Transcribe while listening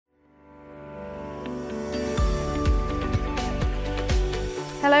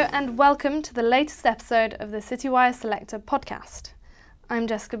Hello and welcome to the latest episode of the Citywire Selector podcast. I'm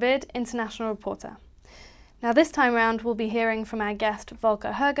Jessica Beard, international reporter. Now this time round we'll be hearing from our guest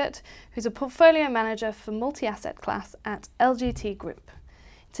Volker Hergert, who's a portfolio manager for multi-asset class at LGT Group.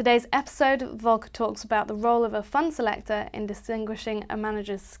 In today's episode, Volker talks about the role of a fund selector in distinguishing a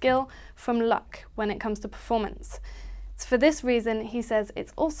manager's skill from luck when it comes to performance. For this reason, he says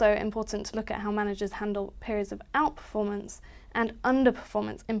it's also important to look at how managers handle periods of outperformance and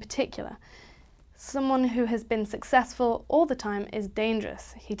underperformance in particular. Someone who has been successful all the time is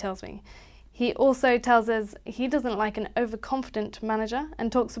dangerous, he tells me. He also tells us he doesn't like an overconfident manager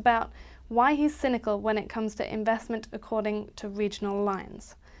and talks about why he's cynical when it comes to investment according to regional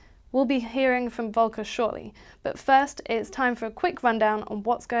lines. We'll be hearing from Volker shortly, but first it's time for a quick rundown on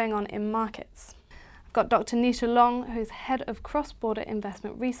what's going on in markets. I've got Dr. Nisha Long, who's Head of Cross-Border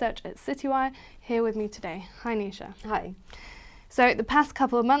Investment Research at Citywire, here with me today. Hi Nisha. Hi. So the past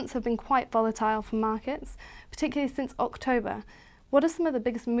couple of months have been quite volatile for markets, particularly since October. What are some of the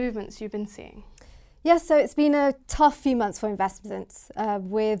biggest movements you've been seeing? Yes, so it's been a tough few months for investments,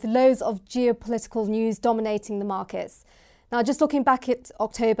 with loads of geopolitical news dominating the markets. Now, just looking back at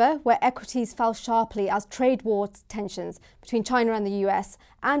October, where equities fell sharply as trade war tensions between China and the US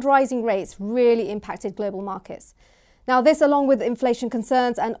and rising rates really impacted global markets. Now, this, along with inflation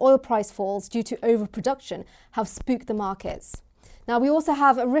concerns and oil price falls due to overproduction, have spooked the markets. Now, we also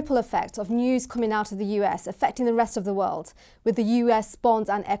have a ripple effect of news coming out of the US affecting the rest of the world, with the US bonds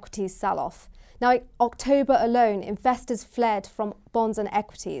and equities sell-off. Now, in October alone, investors fled from bonds and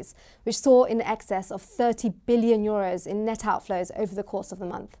equities, which saw in excess of 30 billion euros in net outflows over the course of the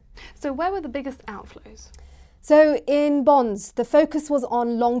month. So where were the biggest outflows? So in bonds, the focus was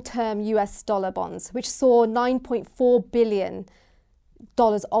on long-term US dollar bonds, which saw $9.4 billion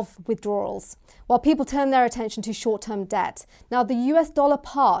of withdrawals, while people turned their attention to short-term debt. Now, the US dollar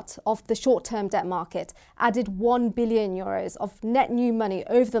part of the short-term debt market added 1 billion euros of net new money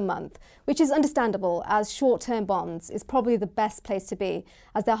over the month, which is understandable as short-term bonds is probably the best place to be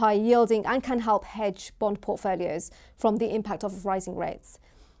as they're high yielding and can help hedge bond portfolios from the impact of rising rates.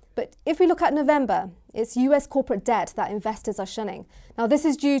 But if we look at November, it's US corporate debt that investors are shunning. Now, this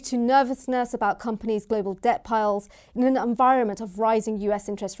is due to nervousness about companies' global debt piles in an environment of rising US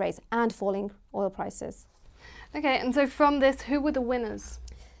interest rates and falling oil prices. Okay, and so from this, who were the winners?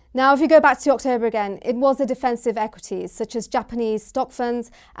 Now, if you go back to October again, it was the defensive equities, such as Japanese stock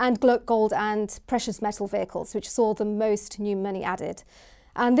funds and gold and precious metal vehicles, which saw the most new money added.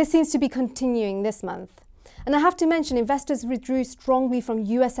 And this seems to be continuing this month. And I have to mention, investors withdrew strongly from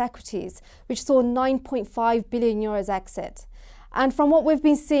US equities, which saw 9.5 billion euros exit. And from what we've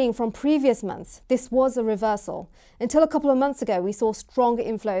been seeing from previous months, this was a reversal. Until a couple of months ago, we saw strong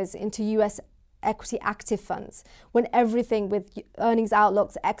inflows into US equity active funds, when everything with earnings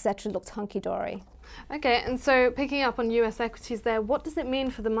outlooks, etc., looked hunky-dory. Okay, and so picking up on US equities there, what does it mean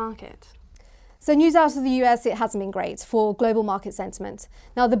for the market? So news out of the US, it hasn't been great for global market sentiment.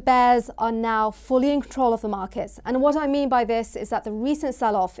 Now, the bears are now fully in control of the markets. And what I mean by this is that the recent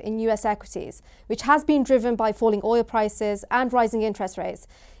sell-off in US equities, which has been driven by falling oil prices and rising interest rates,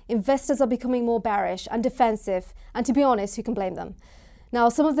 investors are becoming more bearish and defensive. And to be honest, who can blame them? Now,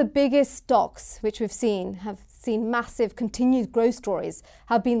 some of the biggest stocks which have seen massive continued growth stories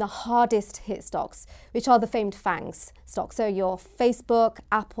have been the hardest hit stocks, which are the famed FANGs stocks. So your Facebook,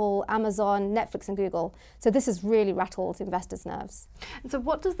 Apple, Amazon, Netflix and Google. So this has really rattled investors' nerves. And so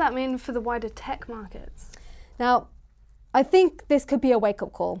what does that mean for the wider tech markets? Now, I think this could be a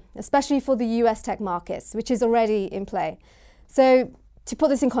wake-up call, especially for the US tech markets, which is already in play. So to put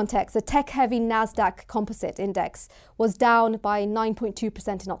this in context, the tech-heavy NASDAQ composite index was down by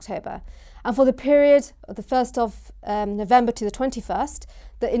 9.2% in October. And for the period of the 1st of November to the 21st,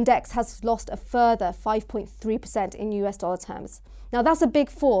 the index has lost a further 5.3% in US dollar terms. Now, that's a big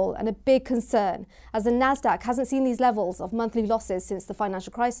fall and a big concern, as the NASDAQ hasn't seen these levels of monthly losses since the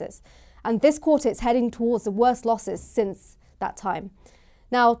financial crisis. And this quarter, it's heading towards the worst losses since that time.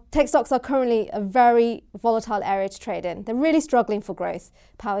 Now, tech stocks are currently a very volatile area to trade in. They're really struggling for growth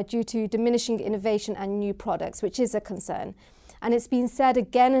power due to diminishing innovation and new products, which is a concern. And it's been said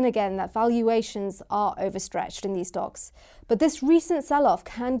again and again that valuations are overstretched in these stocks. But this recent sell-off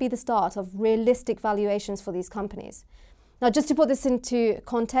can be the start of realistic valuations for these companies. Now, just to put this into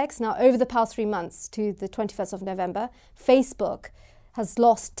context, now over the past 3 months to the 21st of November, Facebook has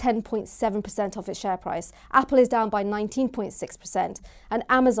lost 10.7% of its share price. Apple is down by 19.6% and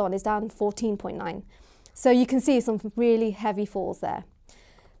Amazon is down 14.9%. So you can see some really heavy falls there.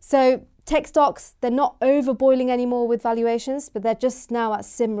 So tech stocks, they're not overboiling anymore with valuations, but they're just now at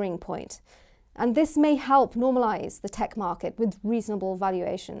simmering point. And this may help normalise the tech market with reasonable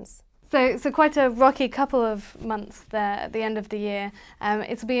valuations. So quite a rocky couple of months there at the end of the year.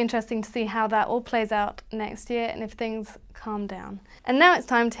 It'll be interesting to see how that all plays out next year and if things calm down. And now it's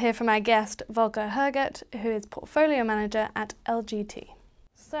time to hear from our guest, Volker Hergert, who is Portfolio Manager at LGT.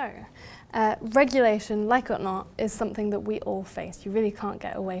 So, regulation, like it or not, is something that we all face. You really can't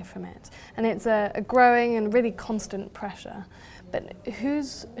get away from it. And it's a growing and really constant pressure. But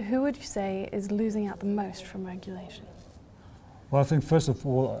who would you say is losing out the most from regulation? Well, I think first of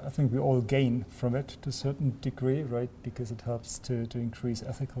all, I think we all gain from it to a certain degree, right? Because it helps to increase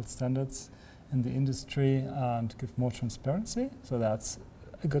ethical standards in the industry and give more transparency. So that's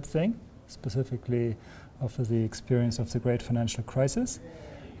a good thing, specifically after the experience of the great financial crisis.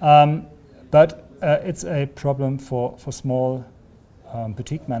 But it's a problem for small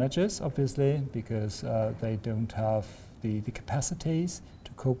boutique managers, obviously, because they don't have the capacities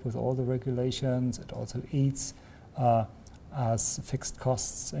to cope with all the regulations. It also eats as fixed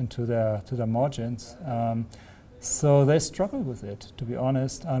costs into their margins. So they struggle with it, to be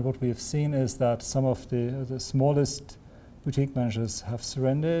honest. And what we have seen is that some of the smallest boutique managers have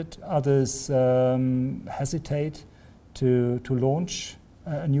surrendered. Others hesitate to launch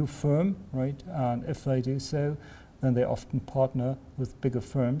a new firm, right? And if they do so, then they often partner with bigger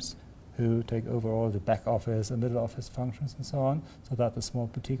firms who take over all the back office and middle office functions and so on, so that the small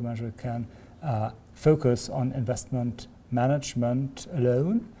boutique manager can focus on investment management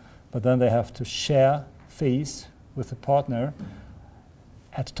alone, but then they have to share fees with the partner.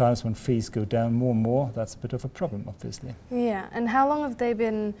 At times when fees go down more and more, that's a bit of a problem, obviously. Yeah, and how long have they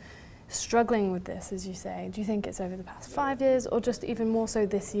been struggling with this, as you say? Do you think it's over the past 5 years or just even more so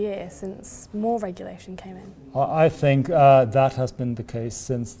this year since more regulation came in? I think that has been the case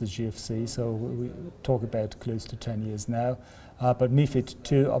since the GFC, so we talk about close to 10 years now. But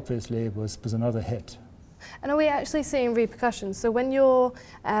MiFID II obviously was another hit. And are we actually seeing repercussions? So when you're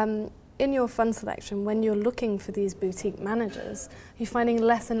in your fund selection, when you're looking for these boutique managers, are you finding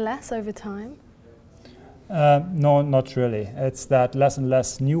less and less over time? No, not really. It's that less and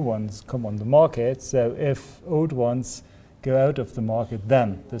less new ones come on the market. So if old ones go out of the market,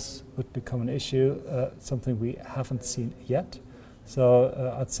 then this would become an issue, something we haven't seen yet.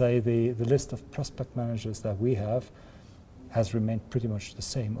 So I'd say the list of prospect managers that we have has remained pretty much the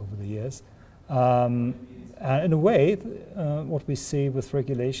same over the years. And in a way, what we see with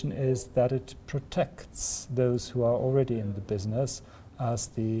regulation is that it protects those who are already in the business, as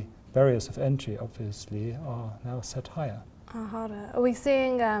the barriers of entry, obviously, are now set higher. Harder. Are we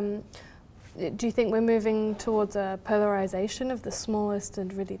seeing, do you think we're moving towards a polarization of the smallest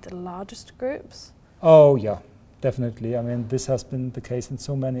and really the largest groups? Oh, yeah, definitely. I mean, this has been the case in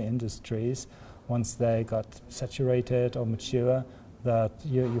so many industries. Once they got saturated or mature, that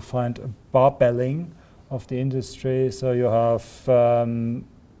you find a barbelling of the industry. So you have the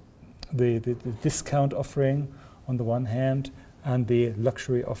discount offering on the one hand and the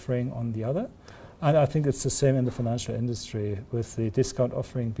luxury offering on the other. And I think it's the same in the financial industry, with the discount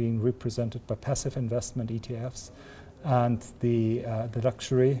offering being represented by passive investment ETFs and the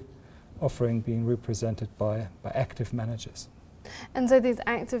luxury offering being represented by active managers. And so these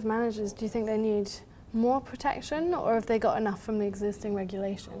active managers, do you think they need more protection, or have they got enough from the existing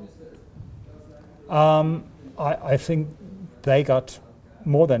regulation? I think they got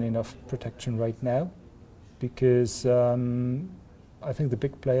more than enough protection right now, because I think the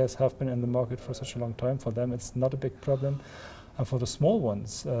big players have been in the market for such a long time. For them, it's not a big problem. And for the small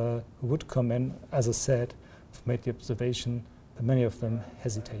ones who would come in, as I said, I've made the observation that many of them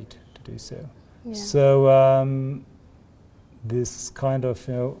hesitate to do so. Yeah. So this kind of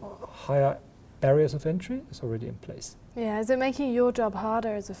higher barriers of entry is already in place. Yeah, is it making your job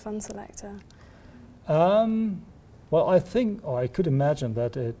harder as a fund selector? Well, I think, or I could imagine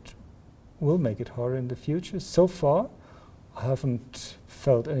that it will make it harder in the future. So far, I haven't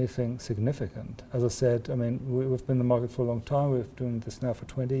felt anything significant. As I said, I mean, we've been in the market for a long time. We've been doing this now for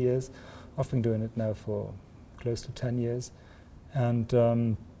 20 years. I've been doing it now for close to 10 years. And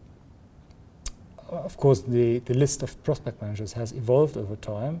of course, the list of prospect managers has evolved over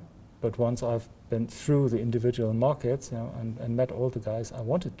time. But once I've been through the individual markets, and met all the guys I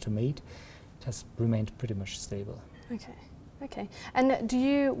wanted to meet, it has remained pretty much stable. Okay. And do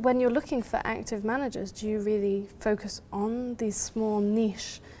you, when you're looking for active managers, do you really focus on these small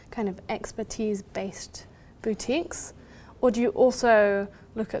niche kind of expertise-based boutiques, or do you also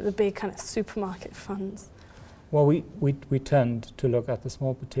look at the big kind of supermarket funds? Well, we tend to look at the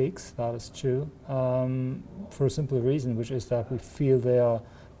small boutiques, that is true, for a simple reason, which is that we feel they are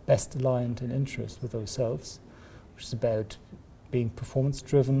best aligned in interest with ourselves, which is about being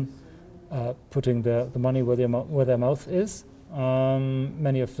performance-driven, putting the money where their mouth is.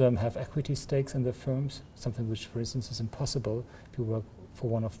 Many of them have equity stakes in their firms, something which, for instance, is impossible if you work for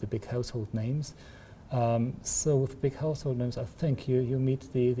one of the big household names. So with big household names, I think you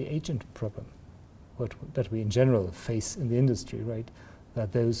meet the agent problem that we in general face in the industry, right?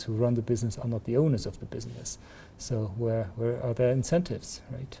 That those who run the business are not the owners of the business. So where are their incentives,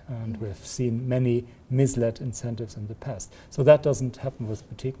 right? And we've seen many misled incentives in the past. So that doesn't happen with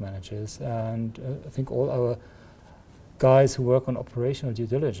boutique managers. And I think all our guys who work on operational due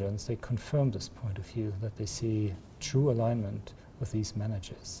diligence, they confirm this point of view, that they see true alignment with these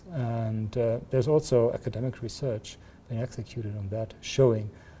managers. And there's also academic research being executed on that, showing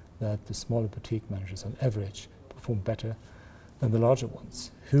that the smaller boutique managers on average perform better than the larger ones,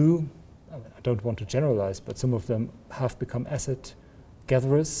 who, I don't want to generalize, but some of them have become asset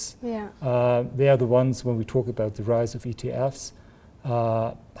gatherers. Yeah. They are the ones, when we talk about the rise of ETFs,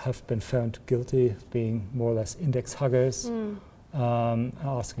 have been found guilty of being more or less index huggers,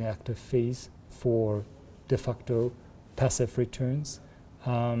 asking active fees for de facto passive returns.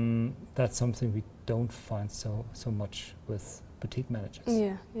 That's something we don't find so much with boutique managers.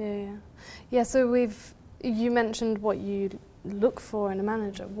 Yeah, so you mentioned what you look for in a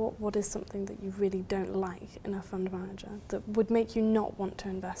manager. What is something that you really don't like in a fund manager that would make you not want to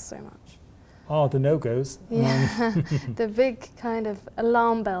invest so much? Oh, the no-goes. Yeah, the big kind of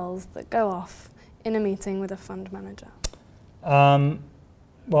alarm bells that go off in a meeting with a fund manager.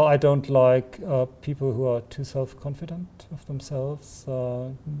 Well, I don't like people who are too self-confident of themselves.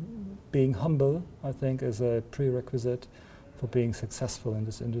 Being humble, I think, is a prerequisite for being successful in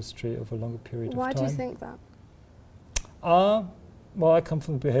this industry over a longer period of time. Why do you think that? Well, I come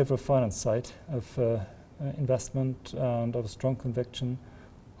from the behavioral finance side of investment, and I have a strong conviction,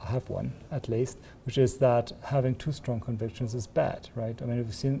 I have one at least, which is that having too strong convictions is bad, right? I mean,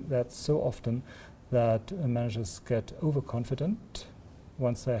 we've seen that so often that managers get overconfident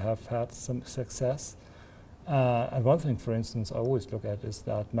once they have had some success. And one thing, for instance, I always look at is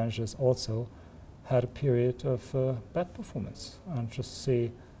that managers also had a period of bad performance, and just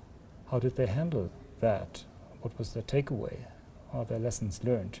see how did they handle that? What was their takeaway? Are there lessons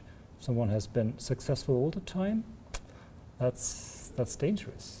learned? If someone has been successful all the time, that's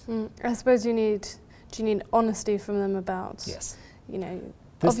dangerous. I suppose do you need honesty from them about, yes,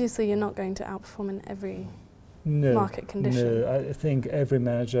 obviously you're not going to outperform in every market condition. No, I think every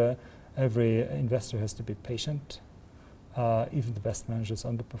manager, every investor has to be patient. Even the best managers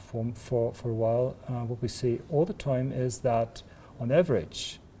underperform for a while. What we see all the time is that, on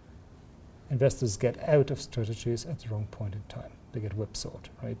average, investors get out of strategies at the wrong point in time. They get whipsawed,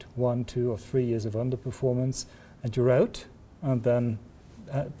 right? 1, 2, or 3 years of underperformance, and you're out, and then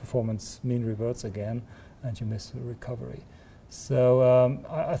performance mean reverts again, and you miss the recovery. So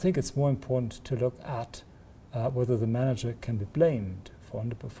I think it's more important to look at whether the manager can be blamed for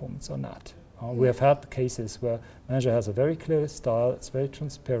underperformance or not. We have had cases where manager has a very clear style, it's very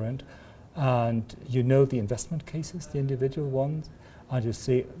transparent, and you know the investment cases, the individual ones, and you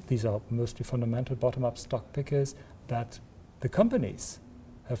see these are mostly fundamental bottom-up stock pickers, that the companies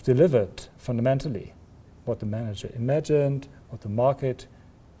have delivered fundamentally what the manager imagined, what the market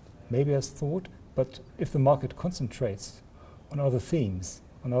maybe has thought. But if the market concentrates on other themes,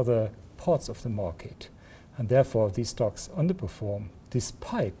 on other parts of the market, and therefore these stocks underperform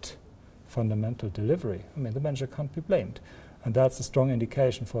despite fundamental delivery, I mean, the manager can't be blamed. And that's a strong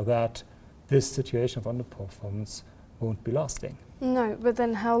indication for that this situation of underperformance won't be lasting. No, but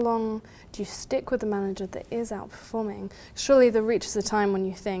then how long do you stick with the manager that is outperforming? Surely there reaches a time when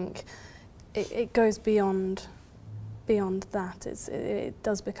you think it goes beyond that. It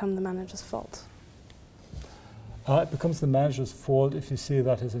does become the manager's fault. It becomes the manager's fault if you see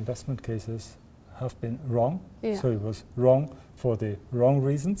that his investment cases have been wrong. Yeah. So he was wrong for the wrong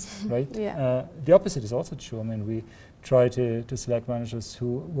reasons, right? Yeah. The opposite is also true. I mean, we try to select managers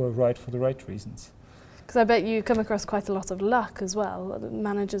who were right for the right reasons. Because I bet you come across quite a lot of luck as well,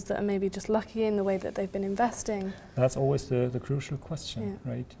 managers that are maybe just lucky in the way that they've been investing. That's always the crucial question,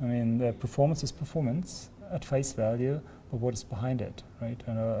 right? I mean, performance is performance at face value, but what is behind it, right?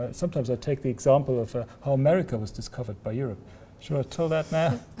 And sometimes I take the example of how America was discovered by Europe. Should I tell that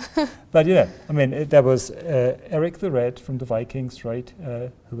now? But I mean, there was Eric the Red from the Vikings, right?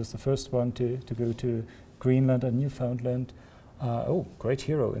 Who was the first one to go to Greenland and Newfoundland. Great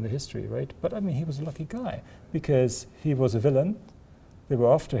hero in the history, right? But I mean, he was a lucky guy because he was a villain. They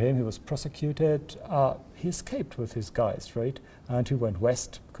were after him. He was prosecuted. He escaped with his guys, right? And he went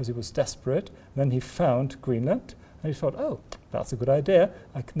west because he was desperate. Then he found Greenland, and he thought, that's a good idea.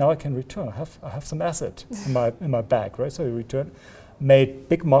 Now I can return. I have some asset in my bag, right? So he returned, made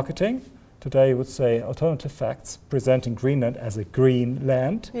big marketing, today you would say alternative facts presenting Greenland as a green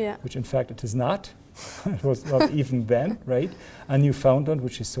land, which in fact it is not. It was not even then, right? And Newfoundland,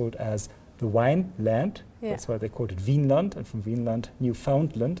 which is sold as the wine land. That's why they called it Wienland, and from Wienland,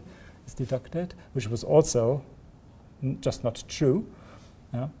 Newfoundland is deducted, which was also just not true.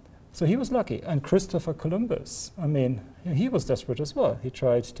 So he was lucky. And Christopher Columbus, I mean, he was desperate as well. He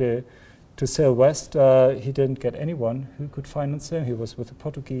tried to sail west. He didn't get anyone who could finance him. He was with the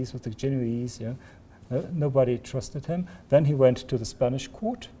Portuguese, with the Genoese. Nobody trusted him. Then he went to the Spanish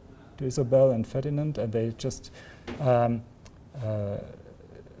court, to Isabel and Ferdinand, and they just had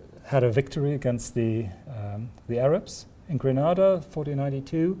a victory against the Arabs in Grenada,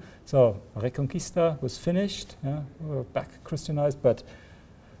 1492. So Reconquista was finished. We were back Christianized, but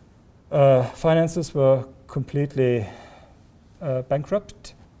finances were completely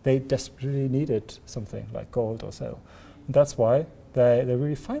bankrupt. They desperately needed something like gold or so. And that's why they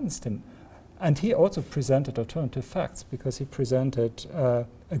really financed him. And he also presented alternative facts, because he presented a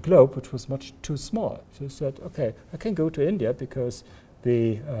globe which was much too small. So he said, okay, I can go to India because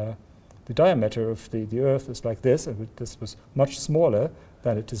the diameter of the Earth is like this, and this was much smaller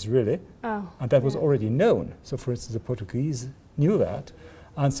than it is really. And that was already known. So for instance, the Portuguese knew that.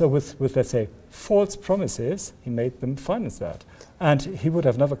 And so with let's say, false promises, he made them finance that. And he would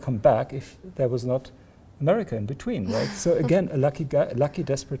have never come back if there was not America in between, right? So again, a lucky guy, a lucky,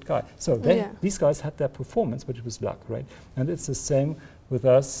 desperate guy. So these guys had their performance, but it was luck, right? And it's the same with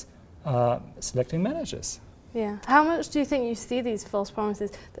us selecting managers. Yeah. How much do you think you see these false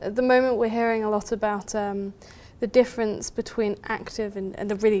promises? At the moment, we're hearing a lot about the difference between active and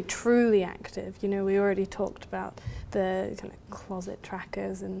the really truly active. You know, we already talked about the kind of closet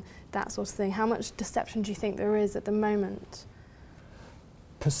trackers and that sort of thing. How much deception do you think there is at the moment?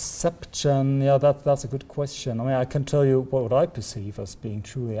 Perception, that's a good question. I mean, I can tell you what I perceive as being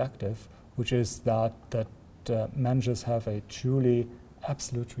truly active, which is that managers have a truly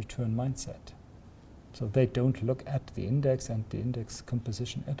absolute return mindset. So they don't look at the index and the index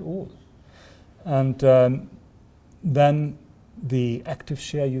composition at all. And then the active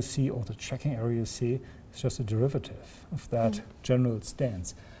share you see, or the tracking area you see, is just a derivative of that general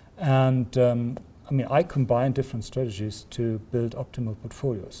stance. And I mean, I combine different strategies to build optimal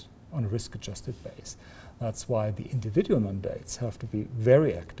portfolios on a risk-adjusted base. That's why the individual mandates have to be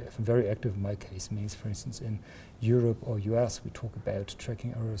very active. And very active in my case means, for instance, in Europe or US, we talk about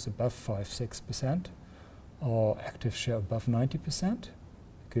tracking errors above 5-6%, or active share above 90%.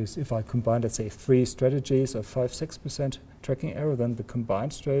 Because if I combine, let's say, 3 strategies of 5-6% tracking error, then the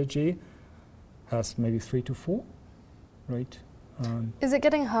combined strategy has maybe 3 to 4, right? Is it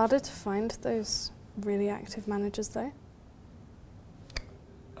getting harder to find those really active managers, though?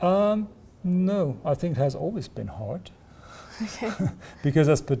 No, I think it has always been hard. Okay. Because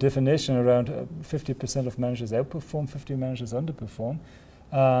as per definition, around 50% of managers outperform, 50 managers underperform.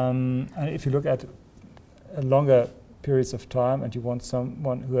 And if you look at longer periods of time and you want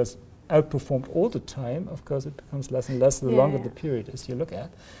someone who has outperformed all the time, of course it becomes less and less the longer the period is you look at.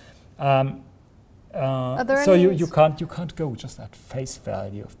 So you can't go just at face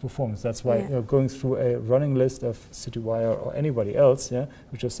value of performance. That's why going through a running list of Citywire or anybody else, who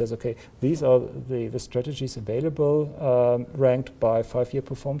just says, okay, these are the strategies available, ranked by 5-year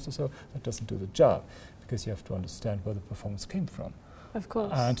performance or so, that doesn't do the job, because you have to understand where the performance came from. Of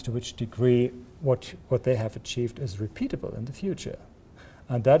course. And to which degree what they have achieved is repeatable in the future.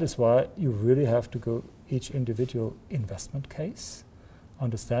 And that is why you really have to go each individual investment case,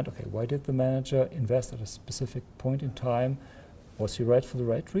 understand, okay, why did the manager invest at a specific point in time? Was he right for the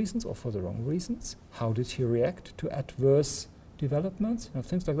right reasons or for the wrong reasons? How did he react to adverse developments?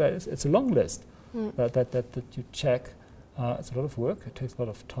 Things like that. It's a long list that you check. It's a lot of work. It takes a lot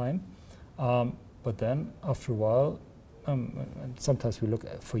of time. But then after a while, and sometimes we look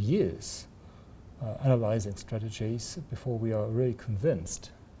at for years, analyzing strategies before we are really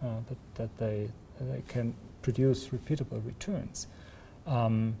convinced that they can produce repeatable returns.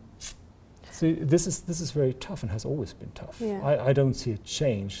 So this is very tough and has always been tough. I don't see a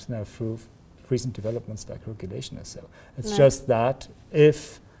change now through recent developments like regulation or so. It's just that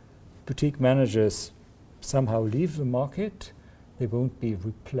if boutique managers somehow leave the market, they won't be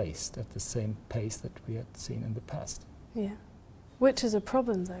replaced at the same pace that we had seen in the past. Yeah. Which is a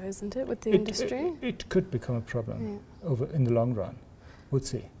problem though, isn't it, with the industry? It could become a problem over in the long run. We'll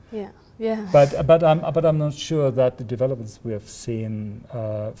see. Yeah. But I'm not sure that the developments we have seen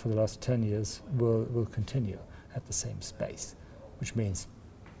for the last 10 years will continue at the same space, which means,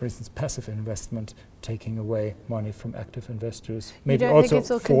 for instance, passive investment taking away money from active investors. Maybe you don't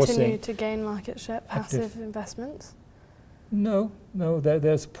also think it'll continue to gain market share, passive investments? No,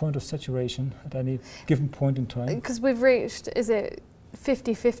 there's a point of saturation at any given point in time. Because we've reached, is it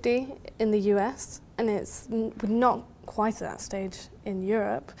 50-50 in the US, and it's not quite at that stage in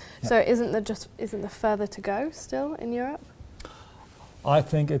Europe. Yeah. So isn't there further to go still in Europe? I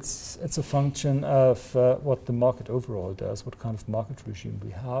think it's a function of what the market overall does, what kind of market regime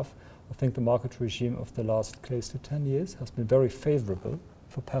we have. I think the market regime of the last close to 10 years has been very favorable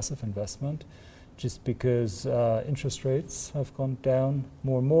for passive investment, just because interest rates have gone down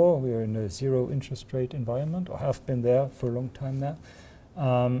more and more. We are in a zero interest rate environment, or have been there for a long time now.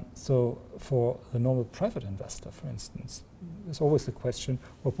 So for the normal private investor, for instance, there's always the question,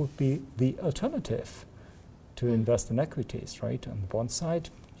 what would be the alternative to invest in equities, right? On the bond side,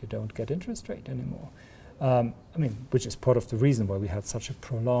 you don't get interest rate anymore. Which is part of the reason why we had such a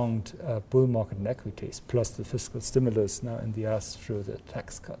prolonged bull market in equities, plus the fiscal stimulus now in the US through the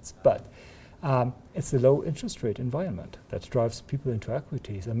tax cuts. But it's the low interest rate environment that drives people into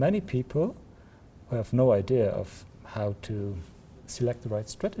equities. And many people who have no idea of how to select the right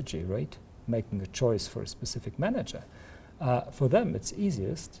strategy, right? Making a choice for a specific manager. For them, it's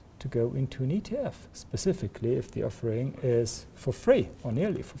easiest to go into an ETF, specifically if the offering is for free or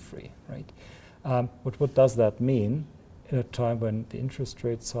nearly for free, right? But what does that mean in a time when the interest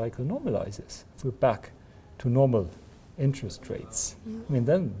rate cycle normalizes? If we're back to normal interest rates,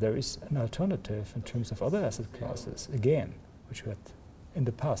 then there is an alternative in terms of other asset classes, again, which we had in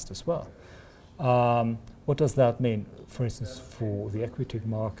the past as well. What does that mean, for instance, for the equity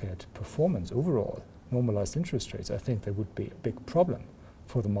market performance overall? Normalized interest rates, I think there would be a big problem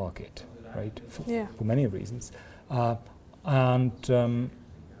for the market, right? For many reasons.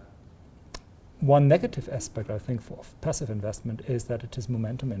 One negative aspect, I think, of passive investment is that it is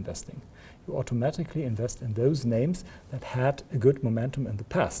momentum investing. You automatically invest in those names that had a good momentum in the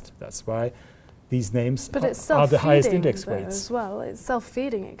past. That's why these names are the highest index weights. As well, it's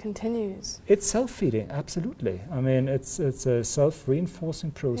self-feeding. It continues. It's self-feeding, absolutely. It's a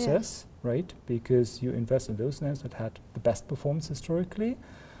self-reinforcing process, right? Because you invest in those names that had the best performance historically,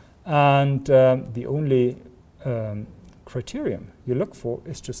 and the only criterion you look for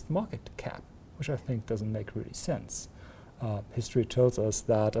is just market cap, which I think doesn't make really sense. History tells us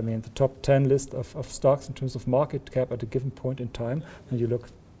that, the top 10 list of stocks in terms of market cap at a given point in time, and you look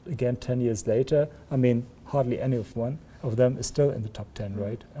again 10 years later, hardly any of one of them is still in the top 10,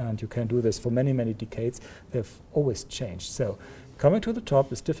 right? And you can do this for many, many decades. They've always changed. So coming to the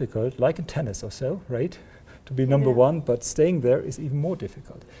top is difficult, like in tennis or so, right? To be number one, but staying there is even more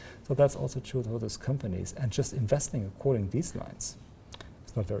difficult. So that's also true for those companies. And just investing according to these lines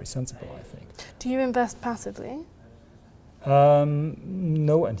is not very sensible, I think. Do you invest passively?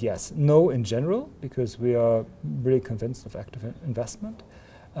 No and yes. No in general, because we are really convinced of active investment.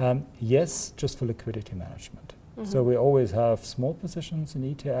 Yes, just for liquidity management. So we always have small positions in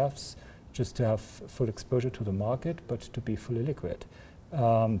ETFs just to have full exposure to the market, but to be fully liquid.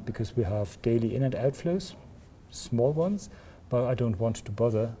 Because we have daily in and outflows, small ones, but I don't want to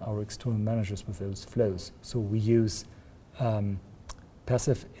bother our external managers with those flows. So we use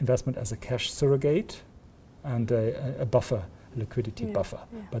passive investment as a cash surrogate and a buffer, liquidity buffer,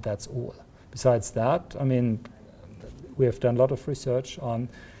 but that's all. Besides that, we have done a lot of research on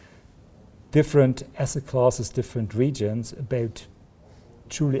different asset classes, different regions, about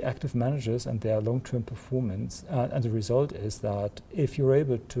truly active managers and their long-term performance. And the result is that if you're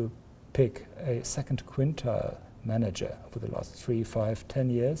able to pick a second quintile manager over the last 3, 5, 10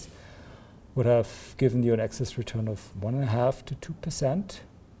 years, would have given you an excess return of 1.5% to 2%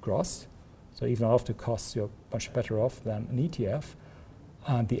 gross. So even after costs, you're much better off than an ETF.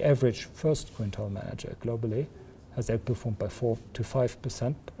 And the average first quintile manager globally has outperformed by 4 to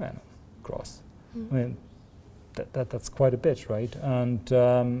 5% per annum gross. That's quite a bit, right? And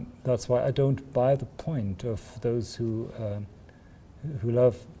that's why I don't buy the point of those who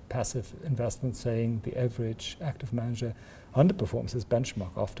love passive investment saying the average active manager underperforms his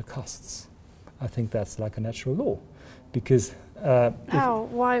benchmark after costs. I think that's like a natural law, because how?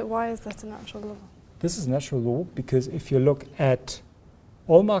 Why is that a natural law? This is a natural law because if you look at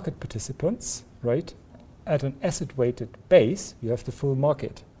all market participants, right, at an asset-weighted base, you have the full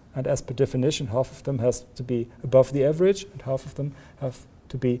market. And as per definition, half of them has to be above the average and half of them have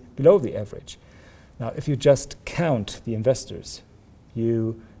to be below the average. Now, if you just count the investors,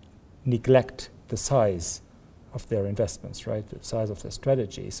 you neglect the size of their investments, right, the size of their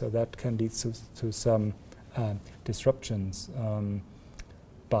strategy. So that can lead to some disruptions.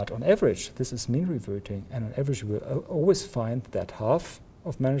 But on average, this is mean reverting. And on average, you will always find that half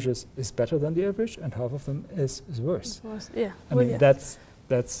of managers is better than the average and half of them is worse. Yeah.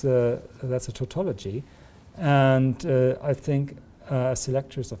 That's a tautology. And I think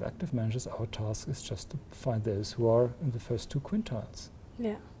selectors of active managers, our task is just to find those who are in the first 2 quintiles.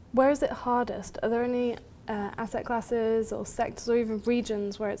 Yeah. Where is it hardest? Are there any asset classes or sectors or even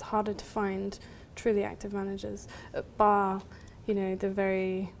regions where it's harder to find truly active managers, bar, the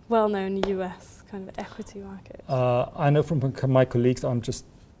very well-known US kind of equity market? I know from my colleagues, I'm just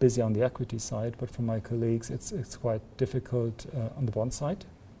busy on the equity side, but for my colleagues, it's quite difficult on the bond side.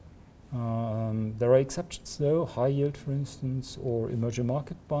 There are exceptions though, high yield, for instance, or emerging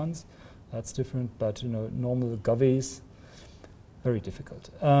market bonds. That's different, but normal govies, very difficult.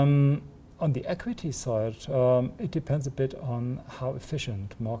 On the equity side, it depends a bit on how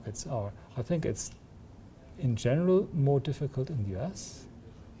efficient markets are. I think it's, in general, more difficult in the US,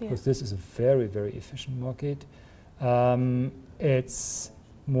 because this is a very, very efficient market. It's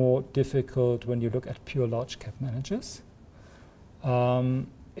more difficult when you look at pure large cap managers.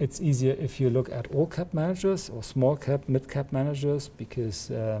 It's easier if you look at all cap managers or small cap, mid cap managers, because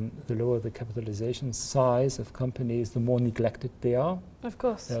the lower the capitalization size of companies, the more neglected they are. Of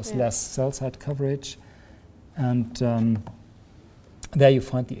course. There's less sell side coverage. And there you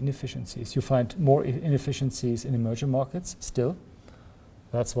find the inefficiencies. You find more inefficiencies in emerging markets still.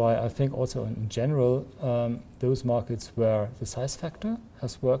 That's why I think also in general, those markets where the size factor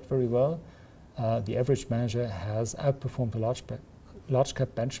has worked very well, the average manager has outperformed the large cap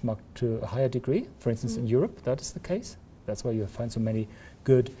benchmark to a higher degree. For instance, in Europe, that is the case. That's why you find so many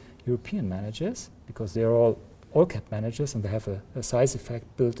good European managers, because they're all cap managers and they have a size effect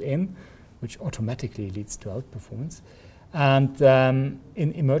built in, which automatically leads to outperformance. And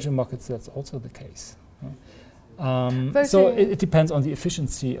in emerging markets, that's also the case. So it depends on the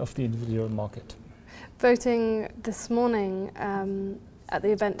efficiency of the individual market. Voting this morning at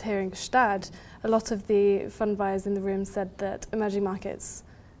the event here in Gstaad, a lot of the fund buyers in the room said that emerging markets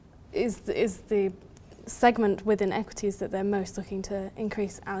is the segment within equities that they're most looking to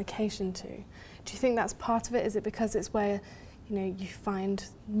increase allocation to. Do you think that's part of it? Is it because it's where you find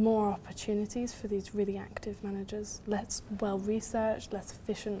more opportunities for these really active managers, less well-researched, less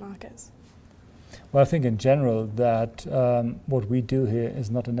efficient markets? Well, I think in general that what we do here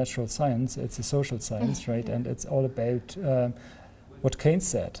is not a natural science, it's a social science, right? And it's all about what Keynes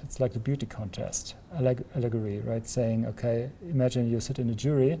said. It's like the beauty contest, allegory, right? Saying, okay, imagine you sit in a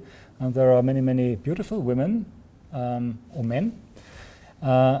jury and there are many, many beautiful women or men,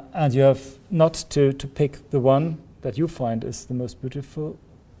 and you have not to pick the one that you find is the most beautiful,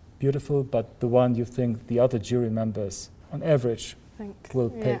 but the one you think the other jury members on average will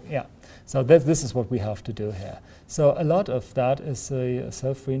pick. Yeah. So this is what we have to do here. So a lot of that is a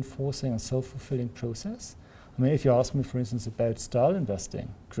self-reinforcing and self-fulfilling process. I mean, if you ask me, for instance, about style investing,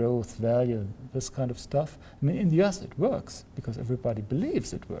 growth, value, this kind of stuff, I mean, in the US it works because everybody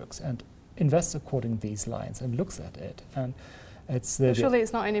believes it works and invests according to these lines and looks at it. And it's surely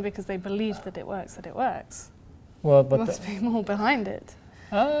it's not only because they believe that it works. Well, but there must be more behind it.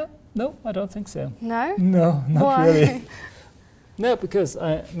 No, I don't think so. No? No, not Why? really. No, because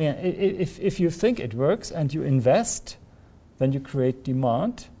I mean, if you think it works and you invest, then you create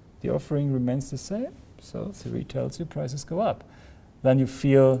demand. The offering remains the same, so theory tells you prices go up. Then you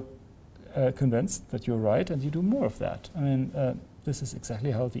feel convinced that you're right, and you do more of that. I mean, this is exactly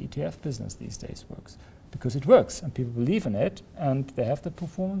how the ETF business these days works, because it works and people believe in it, and they have the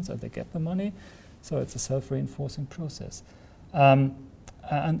performance and they get the money. So it's a self-reinforcing process, and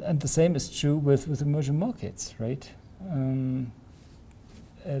the same is true with emerging markets, right?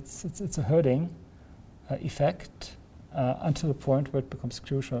 It's a herding effect until the point where it becomes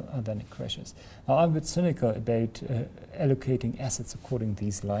crucial and then it crashes. Now I'm a bit cynical about allocating assets according to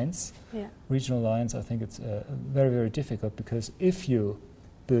these lines. Yeah. Regional lines, I think it's very, very difficult, because if you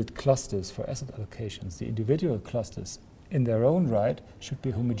build clusters for asset allocations, the individual clusters in their own right should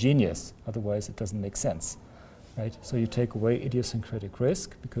be homogeneous, otherwise it doesn't make sense, right? So you take away idiosyncratic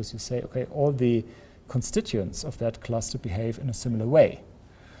risk because you say, okay, all the constituents of that cluster behave in a similar way.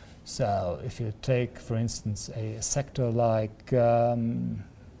 So if you take, for instance, a sector like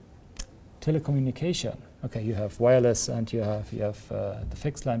telecommunication, okay, you have wireless and you have the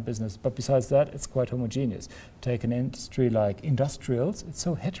fixed line business, but besides that, it's quite homogeneous. Take an industry like industrials, it's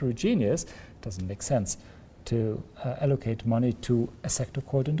so heterogeneous, it doesn't make sense to allocate money to a sector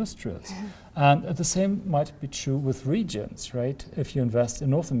called industrials. And the same might be true with regions, right? If you invest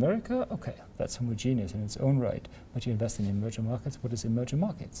in North America, okay, that's homogeneous in its own right. But you invest in emerging markets, what is emerging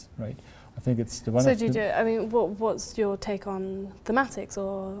markets, right? I think it's the one. So I mean, what's your take on thematics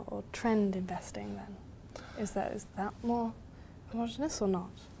or trend investing then? Is that more homogeneous or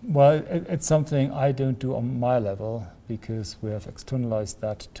not? Well, it's something I don't do on my level because we have externalized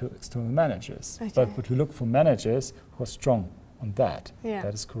that to external managers. Okay. But we look for managers who are strong on that. Yeah.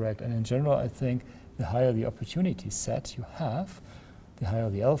 That is correct. And in general, I think the higher the opportunity set you have, the higher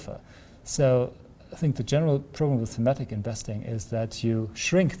the alpha. So I think the general problem with thematic investing is that you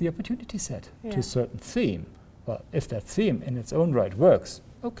shrink the opportunity set to a certain theme. Well, if that theme in its own right works,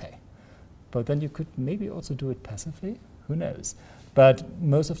 okay. But then you could maybe also do it passively, who knows. But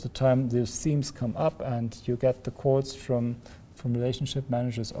most of the time those themes come up and you get the calls from relationship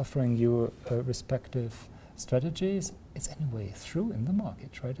managers offering you respective strategies. It's anyway through in the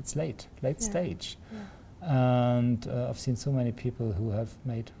market, right? It's late stage. Yeah. And I've seen so many people who have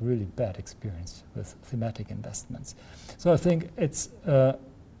made really bad experience with thematic investments. So I think it's more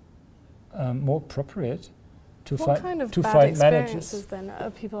appropriate to what kind of to bad find experiences managers. then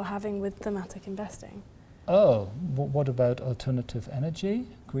are people having with thematic investing? Oh, what about alternative energy,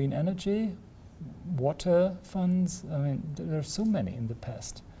 green energy, water funds? I mean, there are so many in the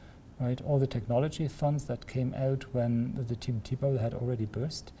past, right? All the technology funds that came out when the TMT bubble had already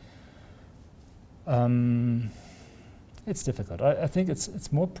burst. It's difficult. I think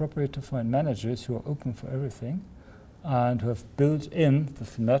it's more appropriate to find managers who are open for everything and who have built in the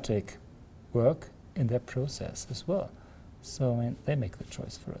thematic work in their process as well. So I mean, they make the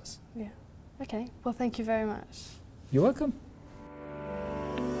choice for us. Yeah. Okay. Well, thank you very much. You're welcome.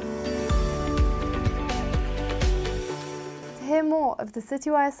 To hear more of the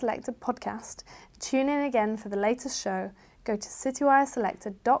Citywire Selector podcast, tune in again for the latest show. Go to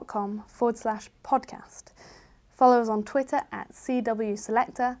citywireselector.com/podcast. Follow us on Twitter @CW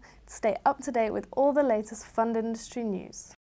Selector to stay up to date with all the latest fund industry news.